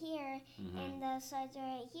right here Mhm. and the sides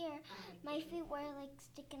are right here. My feet were like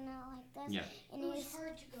sticking out like this, Yeah. and It was his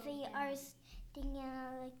hard to go feet down. are sticking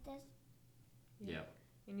out like this. Yeah.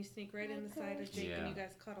 And you sneak right in the side of Jake Yeah. and you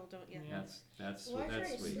guys cuddle, don't you? Yeah. That's Well, I try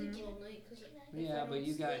that's to sweet. sleep all night because Yeah, but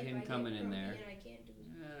you got him coming in there. And I can't do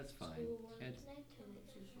Yeah, that's fine. schoolwork. It's- Can I tell and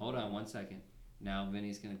it's just- Hold on one second. Now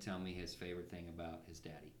Vinny's gonna tell me his favorite thing about his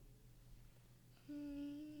daddy.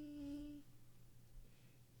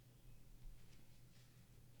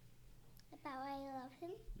 About I love him.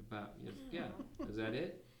 About yeah. Is that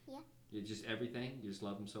it? Yeah. You just everything. You just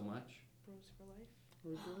love him so much. Bros for life.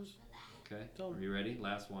 Where it goes? Okay. Tell him. Are you ready?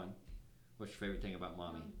 Last one. What's your favorite thing about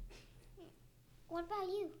mommy? What about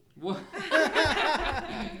you? What?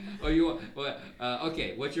 Oh, you want? What?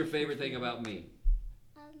 Okay. What's your favorite thing about me?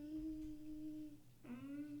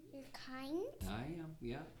 You're kind. I am.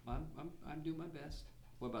 Yeah. I'm doing my best.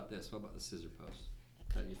 What about this? What about the scissor post?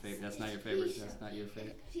 Is that your favorite? That's not your favorite. That's not your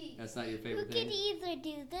favorite. That's not your You favorite could thing. either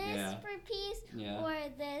do this Yeah. for peace Yeah. or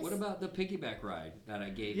this. What about the piggyback ride that I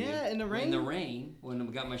gave you? Yeah, in the rain. In the rain, when I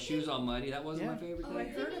got my shoes all muddy, that wasn't my Yeah. favorite Oh, I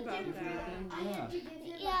thing. heard about that. I Yeah. had to give him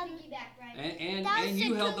Yeah. a piggyback ride. And That was you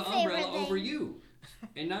your held the two favorite umbrella over things. you,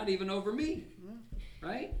 and not even over me,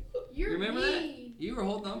 right? You're You remember mean. that? You were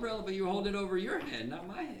holding the umbrella, but you were holding it over your head, not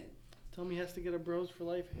my head. Tell me he has to get a Bros for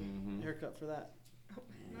Life Mm-hmm. haircut for that.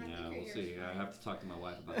 I Yeah, think we'll your see. hair's I fine. have to talk to my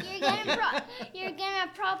wife about You're that. gonna you're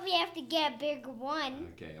gonna probably have to get a bigger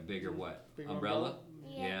one. Okay, a bigger what? Bigger Umbrella?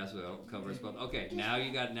 Yeah. Yeah, so it'll cover us both. Okay, now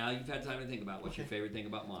you've had time to think about what's your favorite thing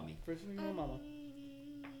about mommy. First thing about Mama.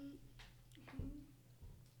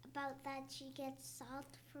 About that she gets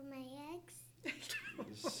salt for my eggs.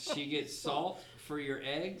 She gets salt for your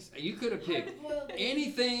eggs. You could have picked Hard-boiled eggs.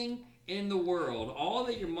 anything in the world, all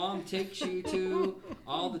that your mom takes you to,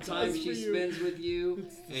 all the time Does she for you. spends with you,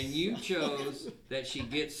 and you chose that she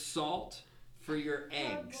gets salt for your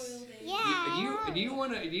eggs. Hard-boiled eggs. Yeah. Do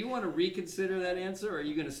you want to reconsider that answer, or are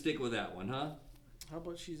you going to stick with that one, huh? How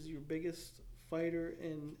about she's your biggest fighter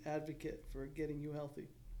and advocate for getting you healthy?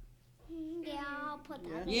 Yeah, I'll put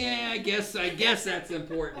that. Yeah, I guess that's My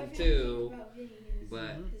important favorite too. thing about Vinny is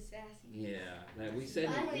But his sassy. yeah, we My said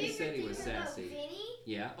he favorite was thing about sassy. Vinny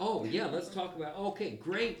Yeah. Oh yeah, let's talk about. Okay,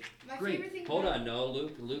 great. My Great. favorite thing Hold about on, no,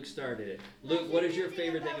 Luke started it. My Luke, what is your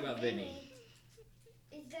favorite thing thing about Vinny?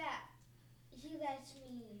 is that he lets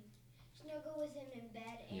me snuggle with him in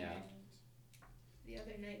bed and Yeah. the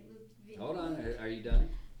other night, Vinny. Hold on, are you done?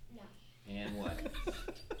 No. And what?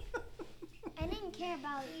 I didn't care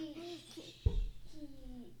about.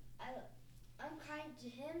 I'm kind to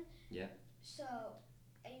him. Yeah. So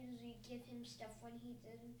I usually give him stuff when he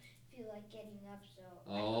doesn't feel like getting up. So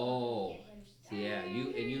Oh. I get him stuff. Yeah,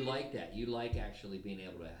 you like that. You like actually being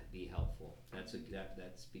able to be helpful. That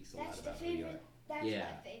speaks a lot That's the about who you are. favorite. That's Yeah,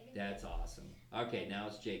 my favorite. That's awesome. Okay, now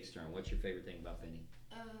it's Jake's turn. What's your favorite thing about Vinny?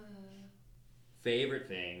 Uh, Favorite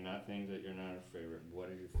thing, not things that you're not a favorite. What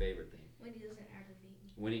is your favorite thing? when he doesn't aggravate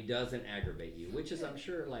me. When he doesn't aggravate you, which is I'm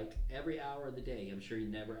sure like every hour of the day. I'm sure he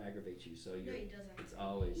never aggravates you. So No, you're he doesn't. it's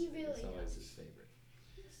always He really it's always does. his favorite.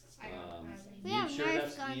 I don't know. We You have sure Nerf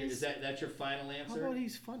that's guns. that's your final How answer? about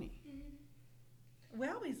he's funny? We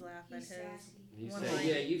always laugh at He's his. sassy. You one said, line.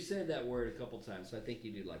 yeah, you've said that word a couple times, so I think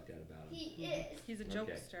you do like that about him. He is. He's a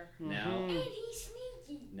Okay. jokester. Now, And he's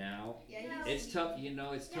sneaky. now, Yeah, No. he's it's tough. You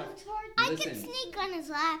know, it's Now tough. it's hard. I Listen, can sneak on his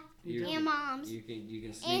lap you and mom's you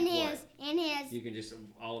can sneak and what? his. You can just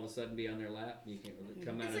all of a sudden be on their lap. You can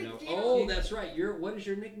come out It's of like nowhere. Theo. Oh, that's right. What is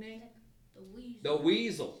your nickname? the weasel. The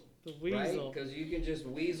Weasel. The weasel. Because you can just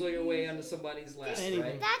weasel your way onto somebody's lap, Anything.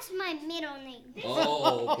 right? That's my middle name.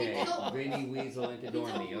 Oh, okay. Vinny Weasel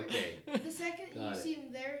Antidormi. Okay. The second Got you it. see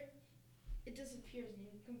him there, it disappears and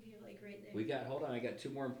it can be like right there. Hold on. I got 2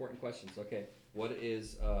 more important questions. Okay. What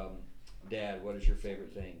is, Dad? What is your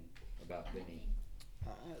favorite thing about Vinny?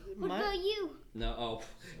 What about you? No,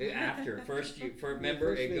 after. Remember, First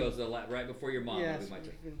it thing. goes right before your mom. Yes. Will be my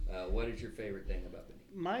turn. What is your favorite thing about Vinny?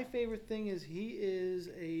 My favorite thing is he is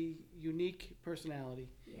a unique personality.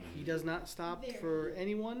 He does not stop for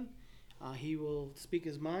anyone. He will speak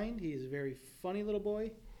his mind. He is a very funny little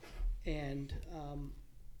boy. And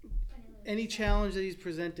any challenge that he's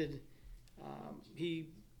presented, he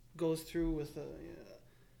goes through with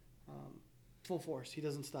full force. He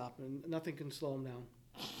doesn't stop, and nothing can slow him down.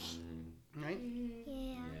 Right?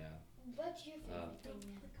 Yeah. What's your favorite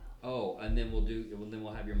thing? Oh, and then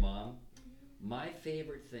we'll have your mom. My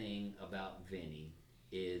favorite thing about Vinny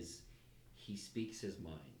is he speaks his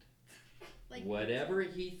mind. Like Whatever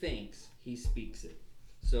he thinks, he speaks it.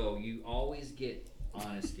 So you always get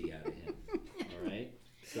honesty out of him. All right.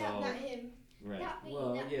 So Not him. right. Not me,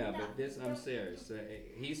 Well, not- yeah, not- but this I'm don't- serious.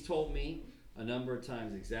 He's told me a number of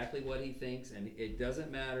times exactly what he thinks, and it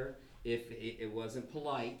doesn't matter if it wasn't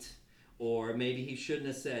polite or maybe he shouldn't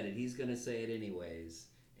have said it. He's gonna say it anyways,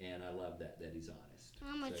 and I love that he's honest.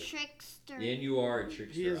 I'm a So- trickster. And you are a trickster.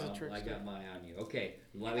 He is a I trickster. got my eye on you. Okay,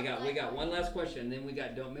 we got one last question, and then we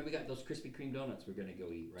got those Krispy Kreme donuts we're gonna go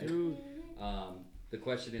eat, right? Dude. The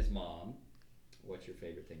question is, Mom, what's your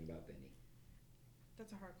favorite thing about Vinny?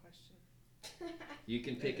 That's a hard question. You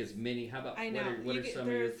can pick as many. How about I know. what are some of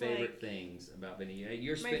your There's, favorite like, things about Vinny?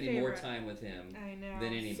 You're my spending more favorite. time with him I know.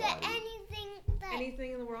 than Is anybody. there anything that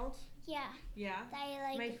Anything in the world? yeah Yeah. that I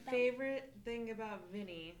like My about favorite thing about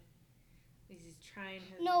Vinny is he's trying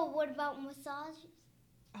his. No, what about massages?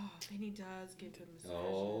 Oh, Vinny does give good massages.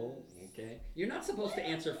 Oh, okay. You're not supposed to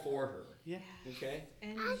answer for her. Yeah. Okay.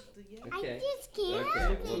 And yeah. Okay. I just can't Okay.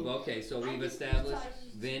 help it. Well, okay. So we've established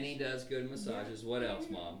Vinny does good massages. What else,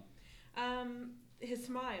 Mom? His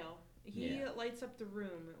smile. He Yeah. lights up the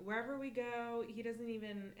room. Wherever we go, he doesn't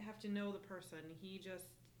even have to know the person. He just.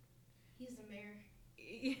 He's the mayor.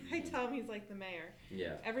 I tell him he's like the mayor.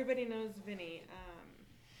 Yeah. Everybody knows Vinny.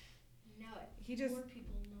 Now He just more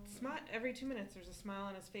people know. smile every 2 minutes. There's a smile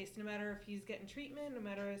on his face. No matter if he's getting treatment, no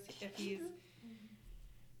matter if he's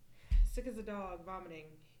sick as a dog, vomiting.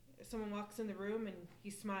 Someone walks in the room and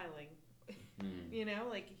he's smiling. Mm. You know,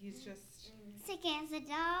 like he's just Sick as a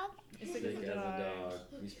dog. sick as a dog.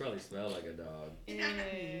 He's probably smell like a dog.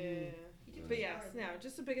 Yeah. But yes, no,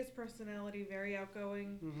 just the biggest personality, very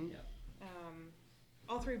outgoing. Mm-hmm.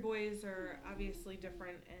 All three boys are obviously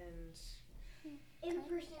different and In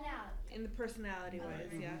personality. in the personality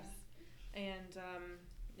wise, Mhm. yes. And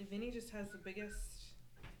Vinny just has the biggest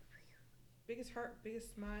heart,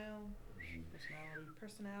 biggest smile,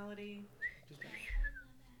 personality. Just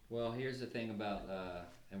Well, here's the thing about,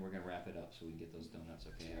 and we're gonna wrap it up so we can get those donuts.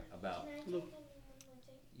 Okay. About Can I take Look. on one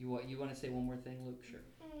more thing? you want to say one more thing, Luke? Sure.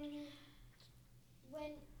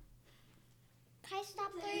 When Can I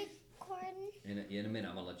stop the recording? In a minute,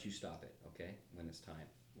 I'm gonna let you stop it. Okay. When it's time.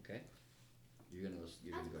 Okay. You're gonna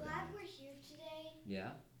I'm go glad down. we're here today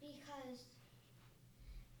Yeah. because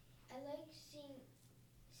I like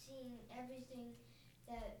seeing everything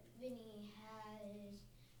that Vinny has,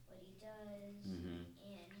 what he does, Mhm.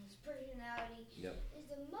 and his personality Yep. is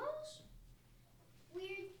the most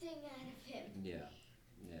weird thing out of him. Yeah.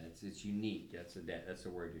 Yeah. It's unique. That's the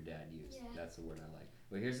word your dad used. Yeah. That's the word I like.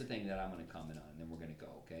 But here's the thing that I'm gonna comment on, and then we're gonna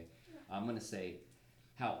go. Okay. I'm gonna say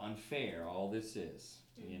how unfair all this is.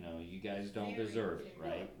 You know, you guys don't Very deserve it,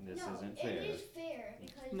 unfair. right? This no, isn't it fair. is fair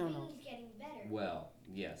because No, no. Vinny's getting better. Well,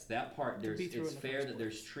 yes, that part. To be through It's in the fair first that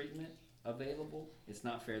there's place. treatment available. It's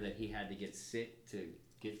not fair that he had to get sick to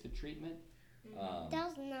get the treatment. That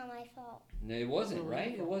was not my fault. No, it wasn't, No, right?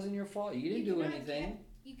 your It fault. wasn't your fault. You didn't You do cannot anything.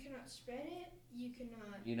 You cannot spread it. You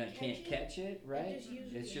cannot. You catch catch it, right? just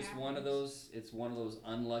usually It's just one of happens. those. It's one of those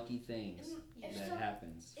unlucky things If that some-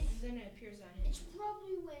 happens. Then it appears on him. It's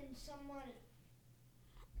probably when someone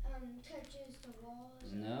touches the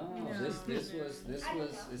walls. No, No. this No. was. I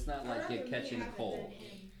don't know. It's not like Rather you're me catching a have it cold. than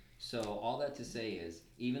him. So all that to say is,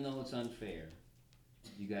 even though it's unfair,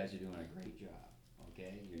 you guys are doing a great job.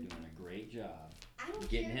 Okay, you're doing a great job. I don't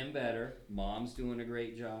Getting care. him better. Mom's doing a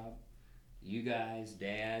great job. You guys,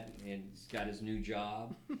 Dad, and he's got his new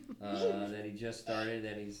job that he just started.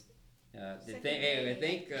 That he's. I Second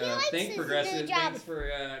think likes think his Progressive. new job. Thanks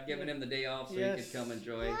for giving him the day off so he Yes. could come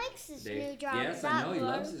enjoy. He likes his Day. new job. Yes, that I know he was.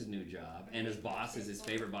 loves his new job, and his boss is his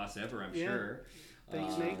favorite boss ever. I'm Yeah. sure.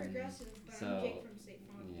 Thanks, I'm Nate. progressive, but so- I'm Jake from State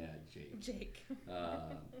Farm. Yeah, Jake. Jake.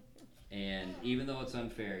 And even though it's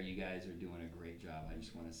unfair, you guys are doing a great job. I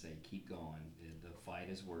just want to say, keep going. The fight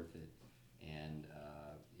is worth it, and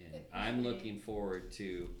I'm looking forward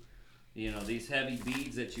to, these heavy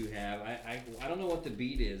beads that you have. I don't know what the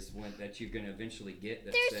bead is that you're going to eventually get.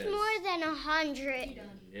 That There's says, more than 100. You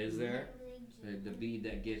done. Is there? The bead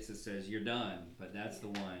that gets it says you're done, but that's the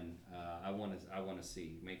one I want to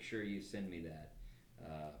see. Make sure you send me that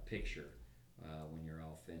picture when you're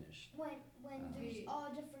all finished. When there's all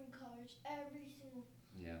different colors, every single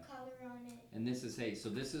color on it. And this is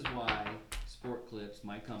this is why Sport Clips,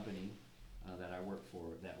 my company that I work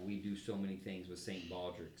for, that we do so many things with St.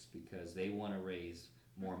 Baldrick's, because they want to raise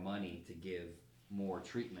more money to give more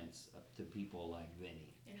treatments to people like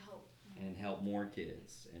Vinny. And help more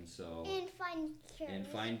kids, and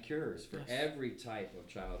find cures for every type of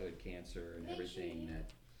childhood cancer and everything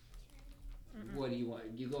that. What do you want?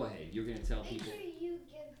 You go ahead. You're gonna tell people. Make sure you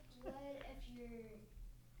give blood if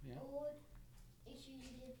you're old. Make sure you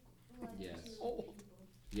give blood to people.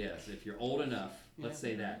 Yes, if you're old enough. Let's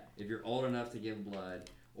say that if you're old enough to give blood,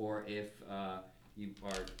 or if you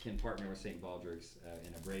can partner with St. Baldrick's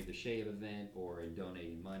in a Brave to Shave event, or in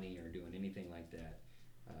donating money, or doing anything like that.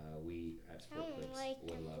 We at Sport Clips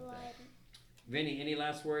would love that. Vinny, any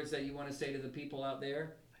last words that you want to say to the people out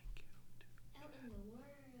there? Out in the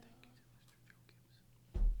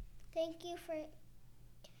world. Thank you for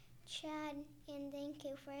Chad, and thank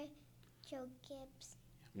you for Joe Gibbs.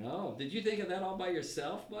 Oh, did you think of that all by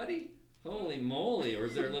yourself, buddy? Holy moly! Or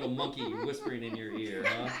is there a little monkey whispering in your ear,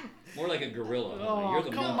 huh? More like a gorilla. Oh, You're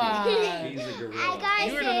the come monkey. on. He's a gorilla. I gotta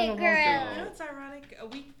You're say the girl. You know what's ironic? A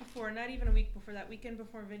week before, not even a week before, that weekend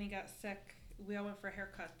before Vinny got sick, we all went for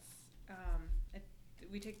haircuts.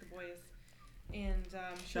 We take the boys, and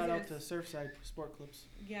Shout out to Surfside Sport Clips.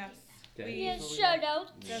 Yes. Okay. Yes, shout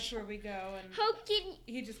out. That's where we go, and How can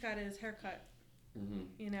he just got his haircut,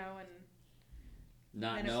 you know, and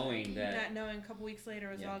Not knowing a couple weeks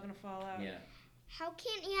later it was all gonna fall out. Yeah. How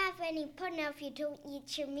can't you have any fun if you don't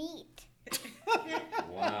eat your meat?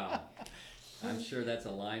 Wow. I'm sure that's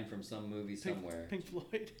a line from some movie somewhere. Pink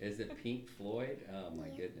Floyd. Is it Pink Floyd? Oh my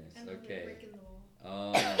goodness. And then Okay. Brick in the Wall. Oh,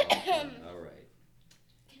 okay. All right.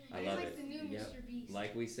 I It's love like it. the new Yep. Mr. Beast.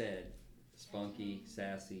 Like we said, spunky,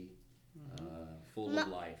 sassy, full of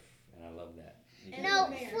life, and I love that. You And get No, it.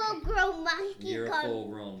 Mayor. full-grown monkey. You're a come.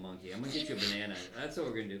 full-grown monkey. I'm gonna get you a banana. That's what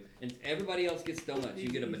we're gonna do. And everybody else gets donuts. You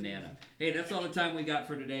get a banana. Hey, that's all the time we got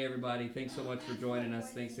for today, everybody. Thanks so much for joining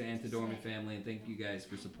us. Thanks to Antidormi family, and thank you guys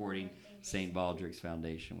for supporting St. Baldrick's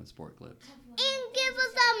Foundation with Sport Clips. And give a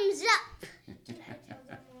thumbs up.